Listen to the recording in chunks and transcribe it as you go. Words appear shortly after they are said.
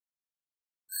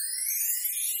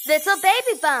Little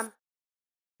baby bump.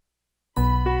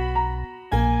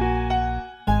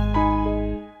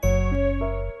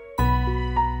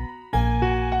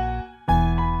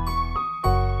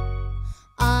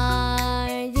 Are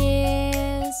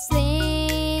you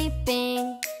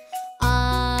sleeping?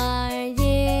 Are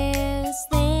you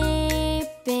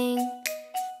sleeping?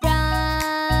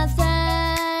 Brother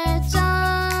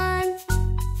John,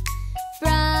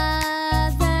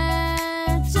 Brother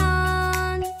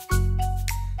John.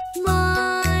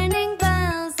 Morning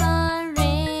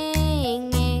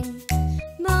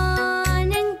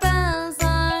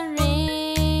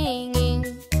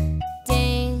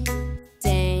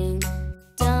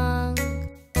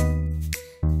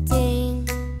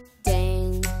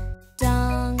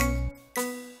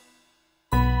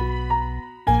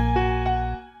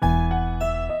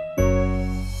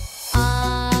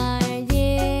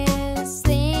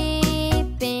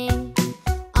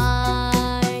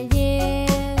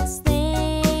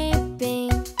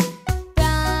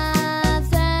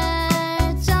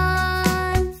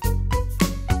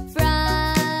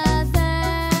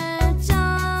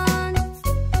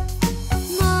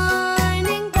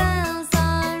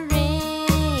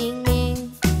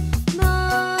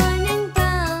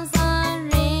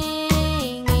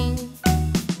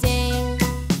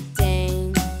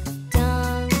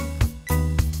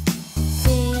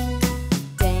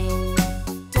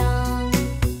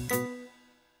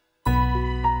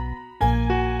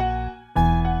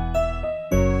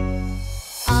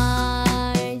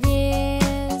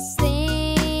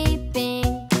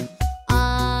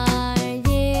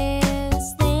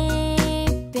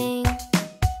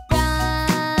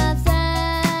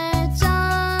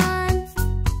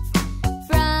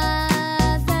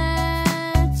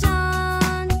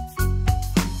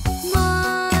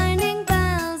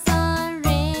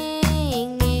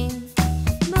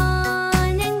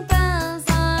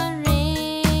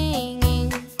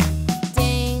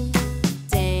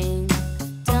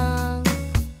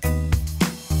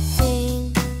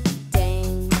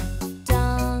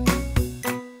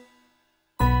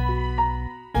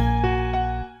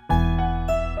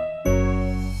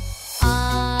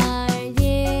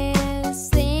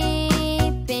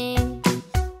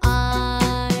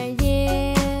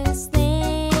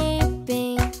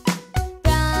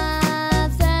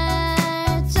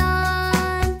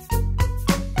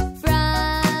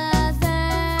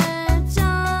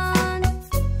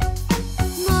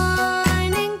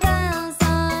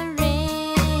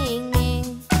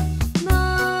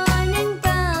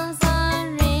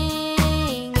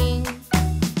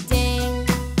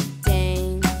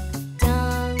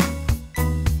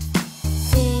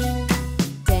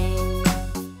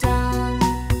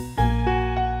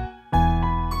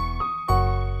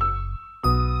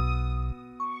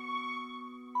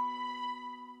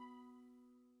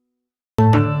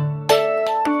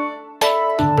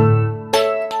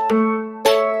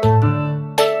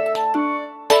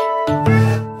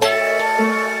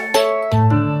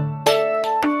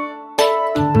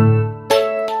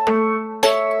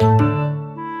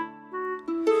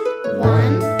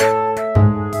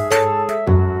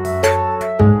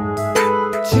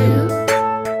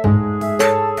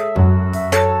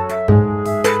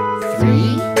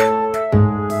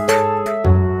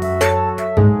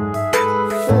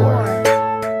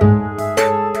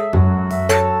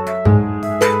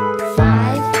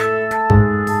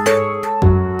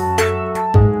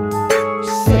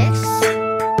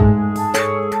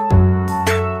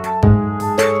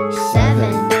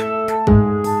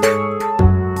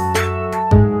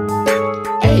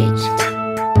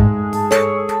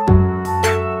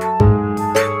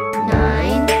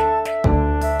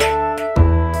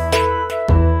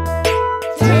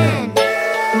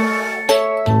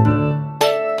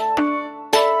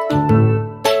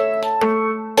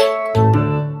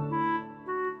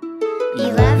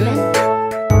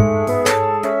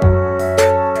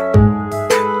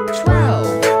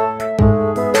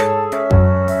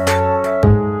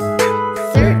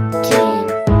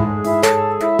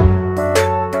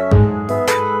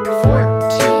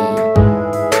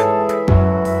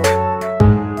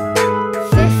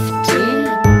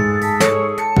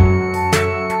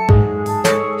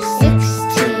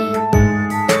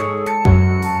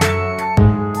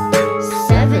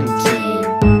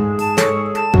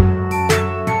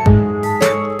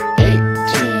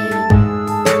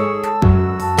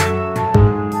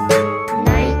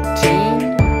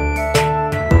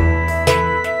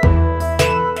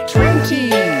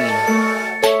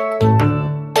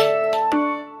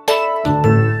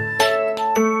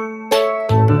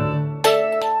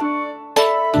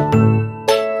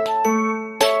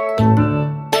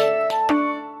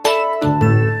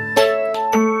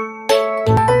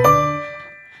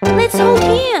hands, hold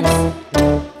hands.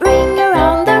 Ring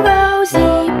around the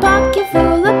rosy, pocket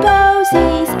full of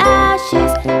posies.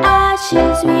 Ashes,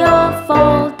 ashes, we all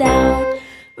fall down.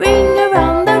 Ring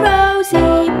around the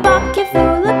rosy, pocket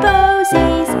full of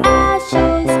posies.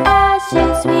 Ashes,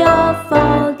 ashes, we all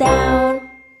fall down.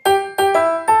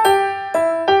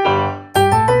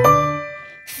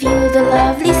 Feel the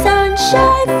lovely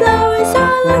sunshine, flowers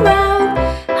all around.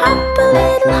 Hop a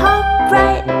little hop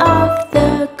right off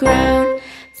the ground.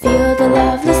 Feel the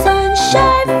lovely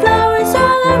sunshine, flowers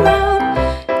all around.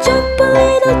 Jump a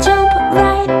little jump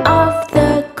right off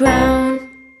the ground.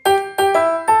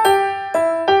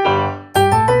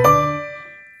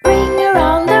 Ring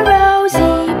around the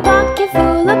rosy, pocket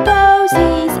full of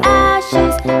posies.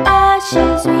 Ashes,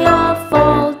 ashes, we all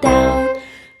fall down.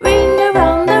 Ring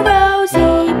around the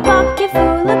rosy, pocket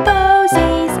full of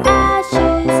posies.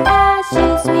 Ashes,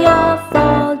 ashes, we all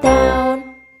fall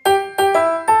down.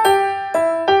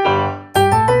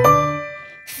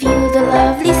 Feel the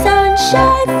lovely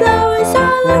sunshine, flowers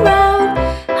all around.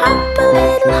 Hop a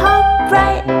little hop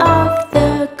right off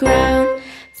the ground.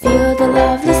 Feel the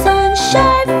lovely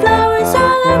sunshine, flowers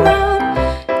all around.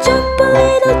 Jump a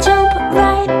little jump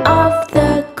right off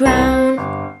the ground.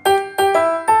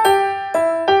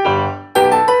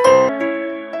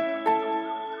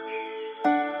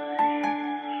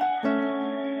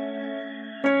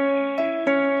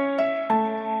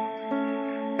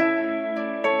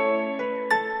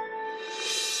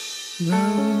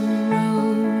 Row, row,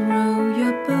 row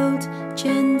your boat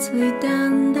gently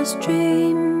down the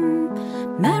stream.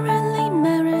 Merrily,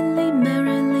 merrily,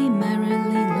 merrily,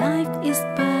 merrily, life is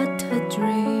but a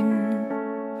dream.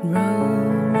 Row,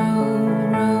 row,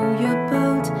 row your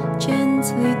boat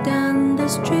gently down the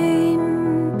stream.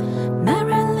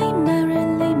 Merrily,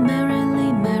 merrily,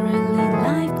 merrily, merrily,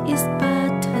 life is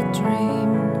but a dream.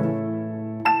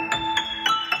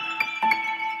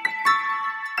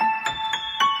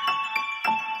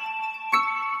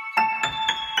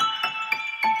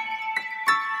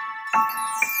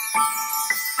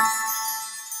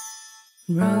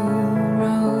 Row,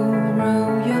 row, row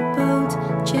your boat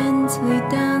gently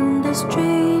down the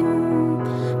stream.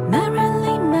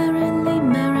 Merrily, merrily,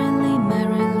 merrily,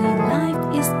 merrily, life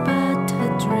is but a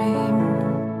dream.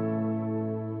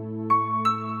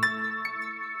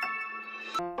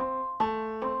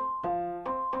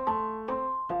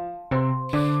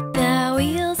 The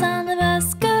wheels on the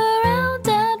bus go round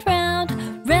and round,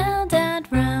 round and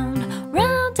round,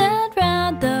 round and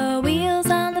round. The wheels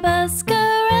on the bus go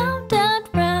round and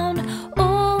round,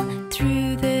 all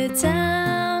through the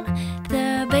town.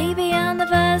 The baby on the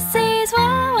bus says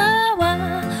wah wah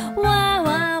wah, wah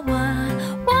wah wah,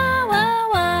 wah wah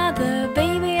wah. The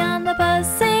baby on the bus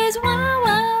says wah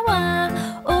wah wah,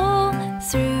 all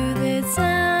through the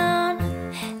town.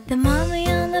 The mommy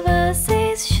on the bus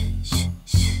says shh shh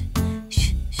shh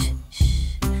shh shh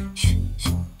shh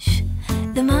shh shh.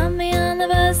 The mommy on the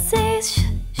bus says shh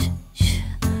shh shh,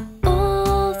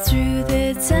 all through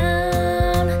the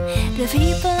town. The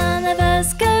people on the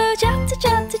bus go chatter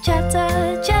chatter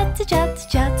chatter, chatter chatter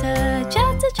chatter,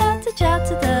 chatter chatter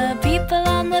chatter. The people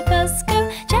on the bus go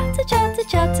chatter chatter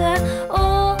chatter,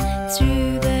 all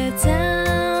through the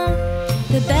town.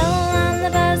 The bell on the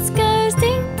bus goes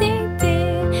ding ding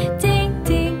ding, ding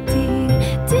ding ding,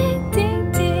 ding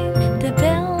ding ding. The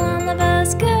bell on the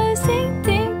bus goes ding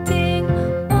ding ding,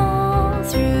 all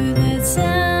through the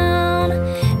town.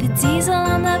 The diesel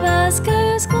on the bus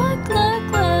goes cluck cluck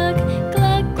cluck,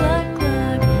 cluck cluck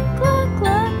cluck, cluck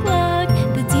cluck cluck.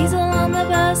 The diesel on the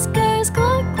bus goes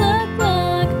cluck cluck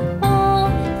cluck, all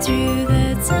through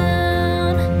the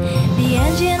town. The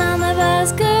engine on the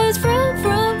bus goes vroom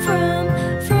vroom vroom,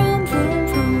 vroom vroom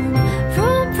vroom,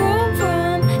 vroom vroom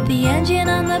vroom. The engine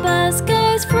on the bus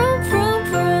goes vroom vroom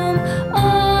vroom,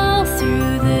 all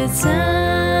through the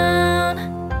town.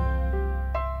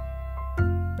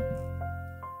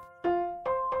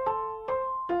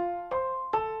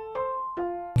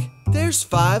 There's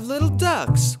 5 little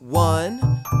ducks. 1,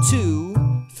 2,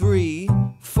 3,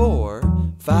 4.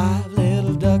 5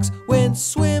 little ducks went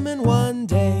swimming one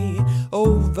day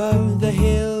over the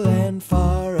hill and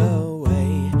far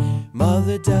away.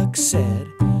 Mother duck said,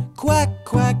 quack,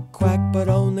 quack, quack, but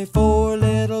only 4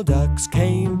 little ducks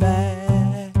came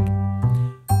back.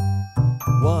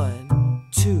 1,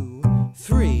 2,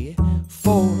 3,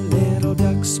 4 little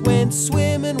ducks went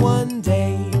swimming one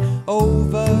day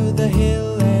over the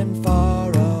hill and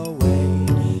far away.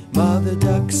 Mother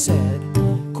duck said,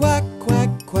 quack, quack,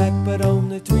 quack, but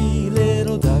only 3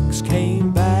 little ducks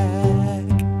came back.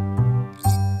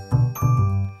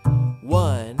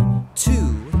 1,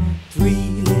 2, 3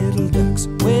 little ducks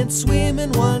went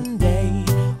swimming one day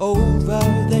over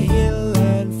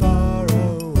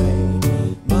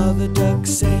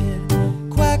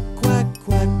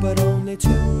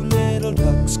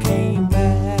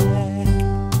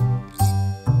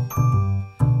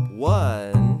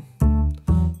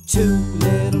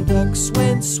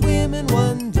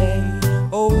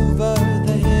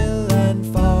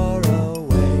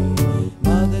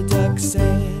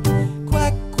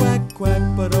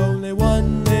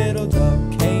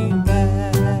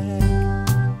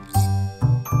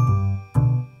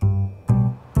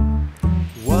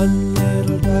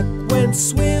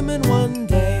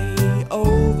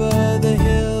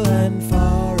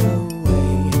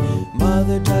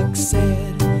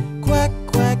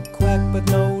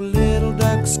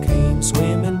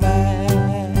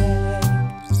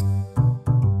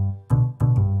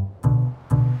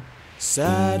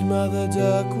mother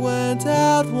duck went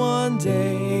out one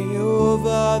day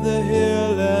over the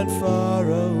hill and far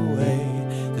away.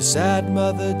 The sad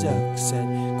mother duck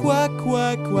said, quack,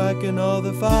 quack, quack, and all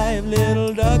the 5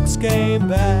 little ducks came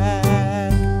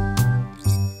back.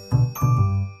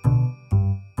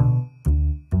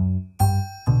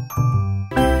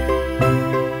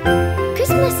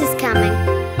 Christmas is coming.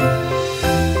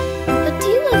 What do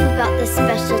you love about this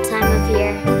special time of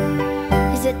year?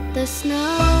 Is it the snow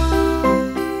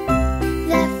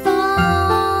that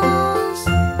falls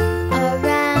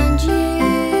around you?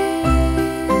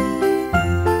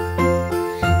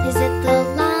 Is it the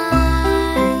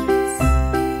lights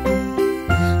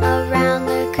around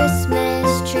the Christmas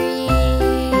tree?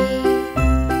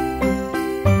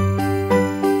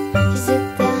 Is it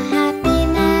the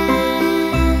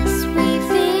happiness we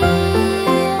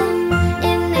feel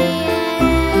in the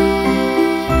air?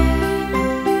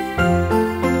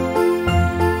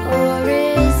 Or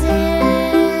is it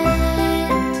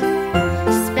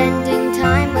spending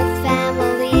time with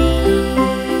family?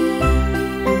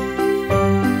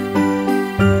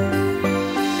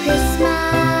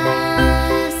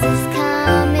 Christmas is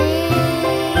coming,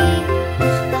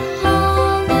 the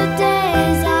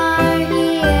holidays are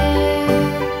here.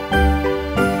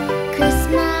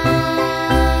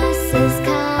 Christmas is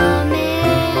coming,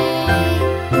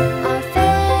 our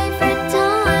favorite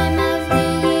time of the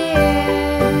year.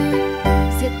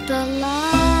 Is it the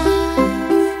love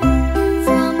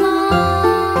from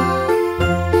all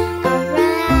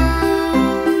around?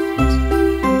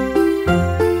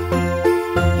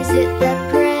 Is it the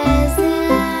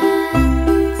presents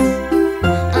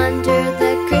under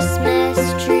the Christmas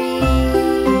tree?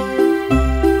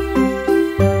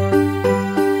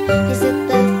 Is it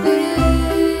the food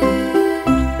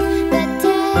that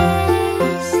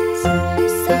tastes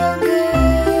so good?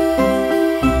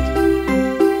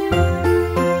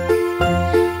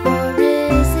 Or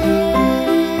is it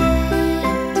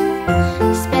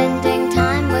spending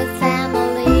time with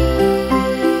family?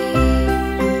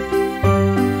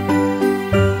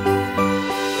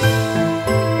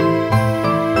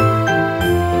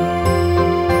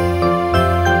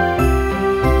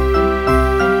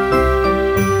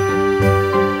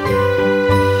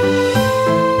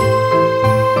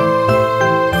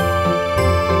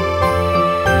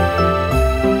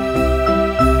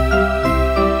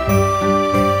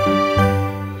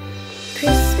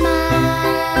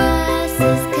 Christmas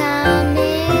is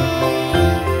coming,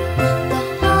 the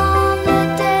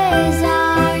holidays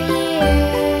are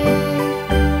here.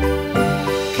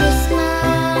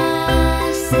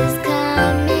 Christmas is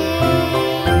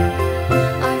coming,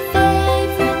 our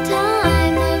favorite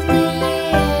time of the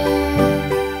year.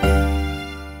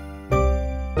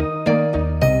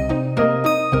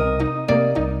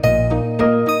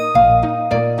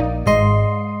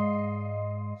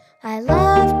 I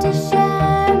love to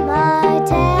share my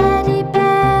teddy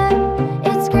bear.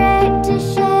 It's great to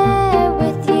share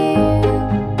with you.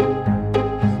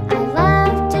 I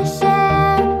love to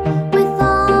share with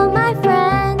all my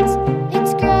friends.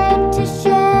 It's great to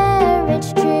share,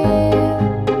 it's true.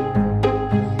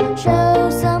 Show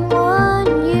someone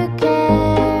you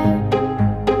care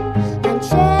and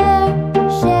share,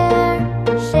 share,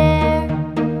 share.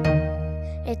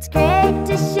 It's great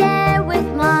to share with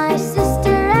my sister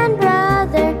and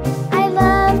brother. I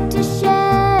love to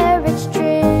share, it's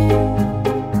true.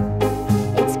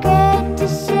 It's great to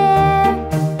share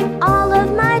all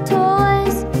of my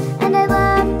toys, and I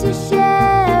love to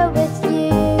share with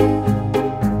you.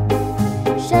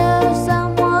 Show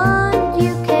someone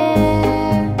you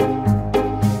care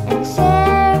and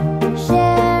share,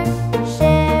 share,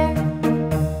 share.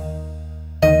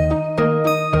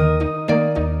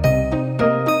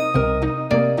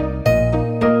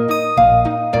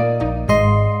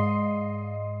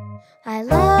 I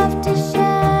love to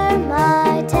share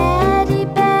my teddy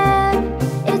bear.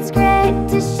 It's great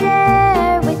to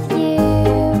share with you.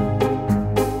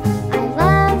 I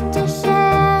love to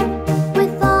share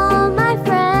with all my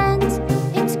friends.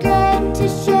 It's great to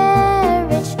share,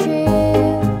 it's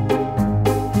true.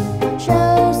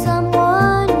 Show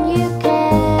someone you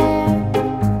care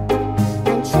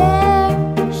and share,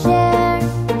 share,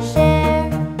 share.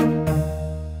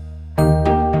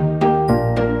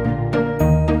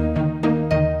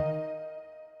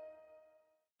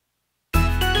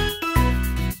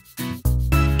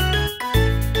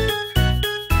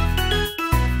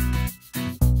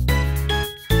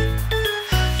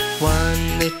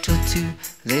 One little, two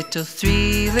little,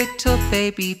 three little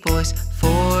baby boys,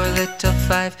 4 little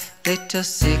 5, little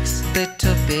 6,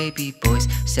 little baby boys.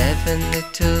 7,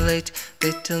 little 8,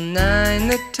 little 9,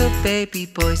 little baby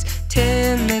boys.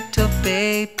 10 little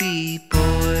baby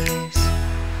boys.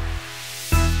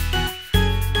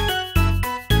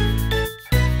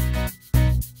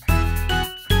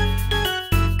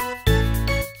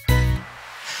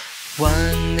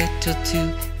 One, little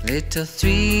 2, little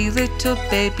 3, little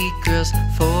baby girls.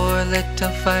 4, little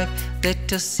 5,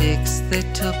 little 6,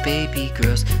 little baby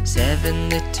girls. 7,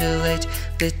 little 8,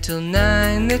 little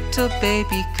 9, little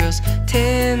baby girls.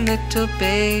 10 little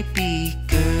baby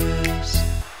girls.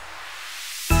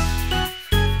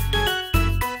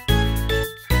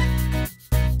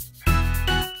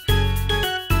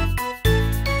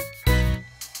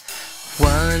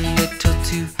 One, little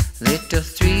 2, little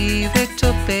 3,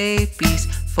 little babies.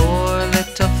 4,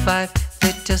 little 5,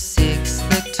 little 6,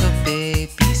 little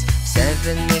babies.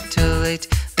 7, little 8,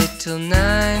 little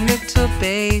 9, little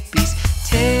babies.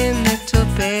 10 little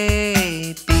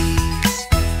babies.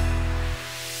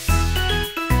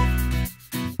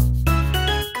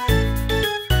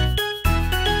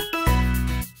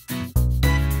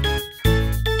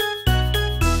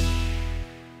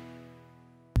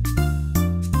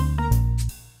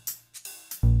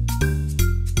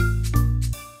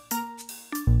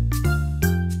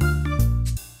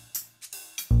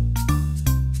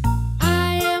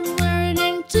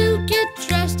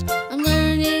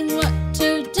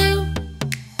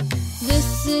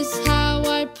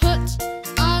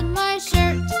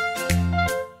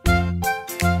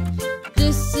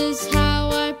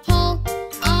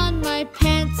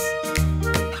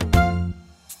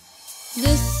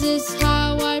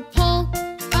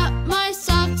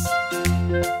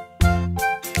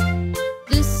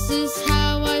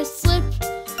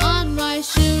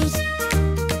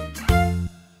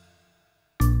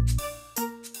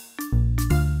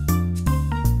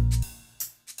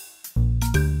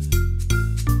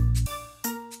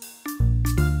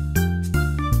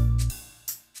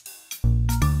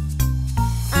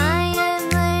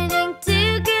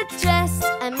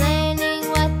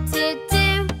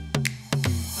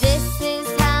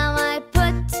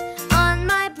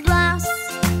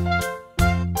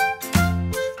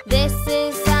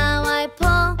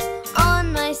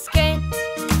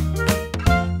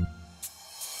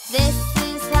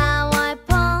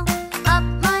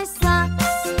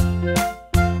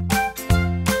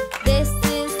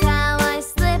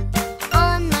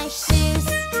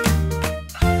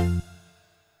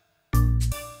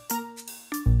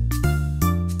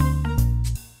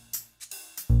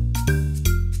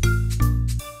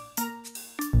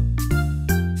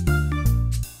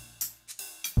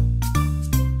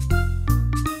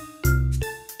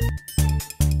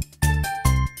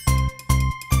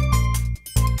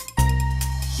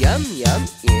 Yum yum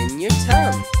in your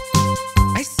tum.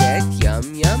 I said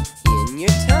yum yum in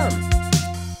your tum.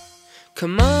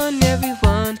 Come on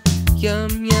everyone,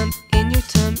 yum yum in your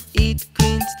tum. Eat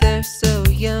greens, they're so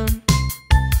yum.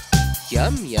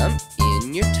 Yum yum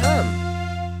in your tum.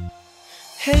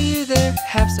 Hey you there,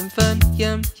 have some fun.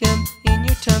 Yum yum in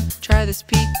your tum. Try this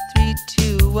peak, 3,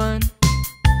 2, 1.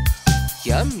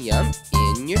 Yum yum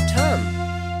in your tum.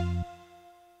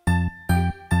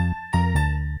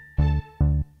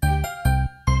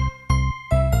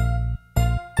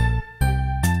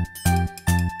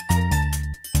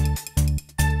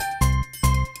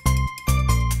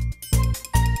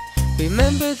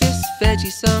 Remember this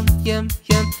veggie song, yum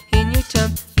yum in your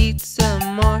tum. Eat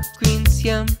some more greens,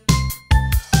 yum.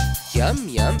 Yum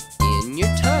yum in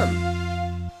your tum.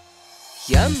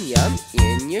 Yum yum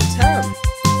in your tum.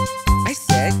 I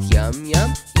said yum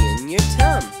yum in your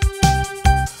tum.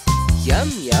 Yum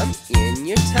yum in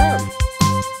your tum.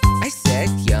 I said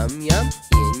yum yum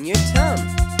in your tum.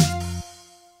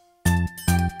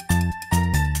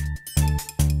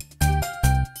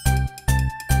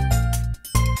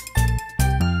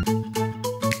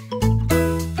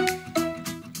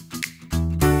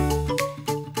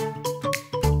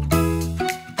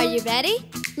 Ready?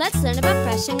 Let's learn about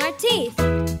brushing our teeth.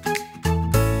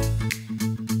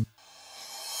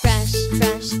 Brush,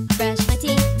 brush, brush my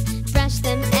teeth. Brush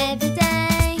them every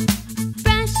day.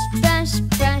 Brush, brush,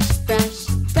 brush, brush.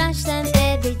 Brush them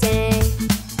every day.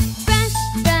 Brush,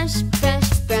 brush, brush,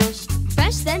 brush.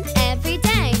 Brush them every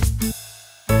day.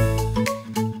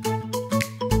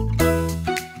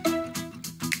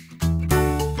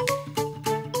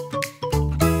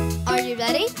 Are you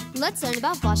ready? Let's learn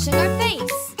about washing our face.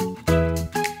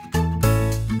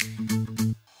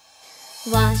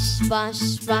 Wash,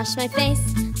 wash, wash my face.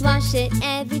 Wash it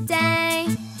every day.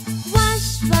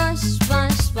 Wash, wash,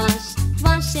 wash, wash.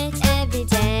 Wash it every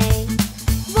day.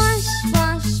 Wash,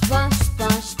 wash,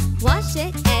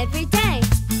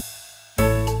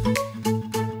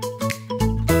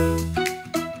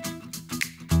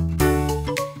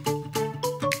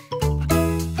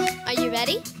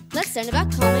 Let's learn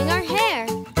about combing our hair.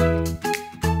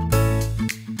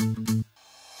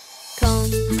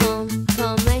 Comb, comb,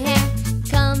 comb my hair.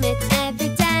 Comb it every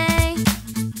day.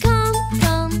 Comb,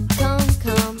 comb, comb,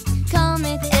 comb. Comb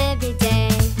it every day.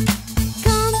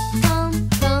 Comb, comb,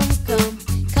 comb, comb.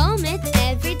 Comb it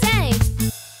every day.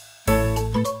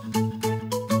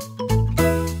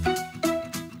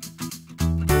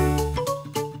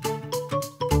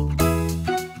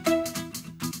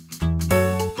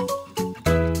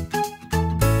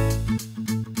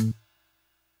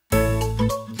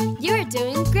 You're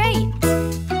doing great!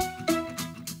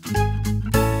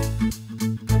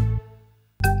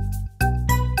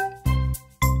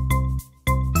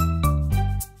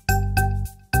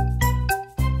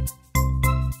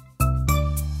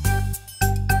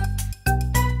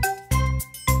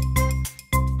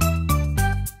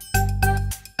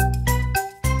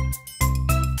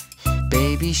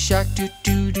 Baby shark do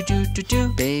do do do do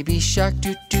do. Baby shark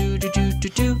do do do do do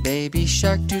do. Baby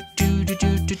shark do do do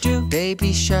do do do.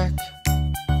 Baby shark.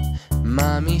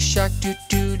 Mommy shark do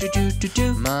do do do do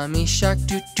do. Mommy shark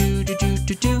do do do do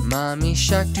do do. Mommy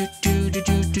shark do do do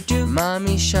do do do.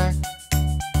 Mommy shark.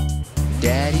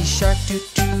 Daddy shark do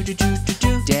do do do do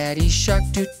do. Daddy shark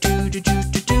do do do do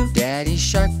do do. Daddy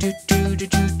shark do do do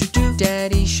do do do.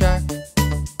 Daddy shark.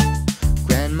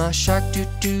 Grandma shark do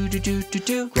do do do do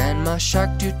do. Grandma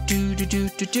shark do do do do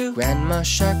do do. Grandma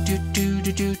shark do do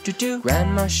do do do do.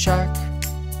 Grandma shark.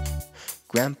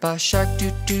 Grandpa shark do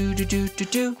do do do do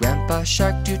do. Grandpa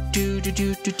shark do do do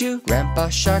do do do. Grandpa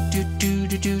shark do do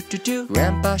do do do do.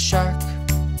 Grandpa shark.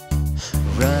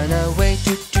 Run away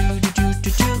do do do do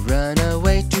do do. Run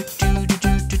away do do do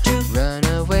do do do. Run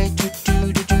away do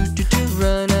do do do do do.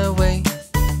 Run away.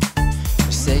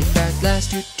 Safe at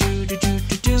last do do do do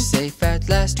do do. Safe at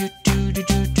last do do do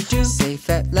do do do. Safe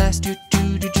at last do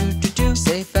do do do do do.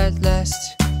 Safe at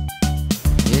last.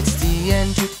 It's the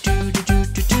end do do do do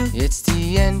do do. It's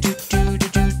the end do do do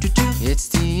do do do. It's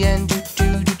the end do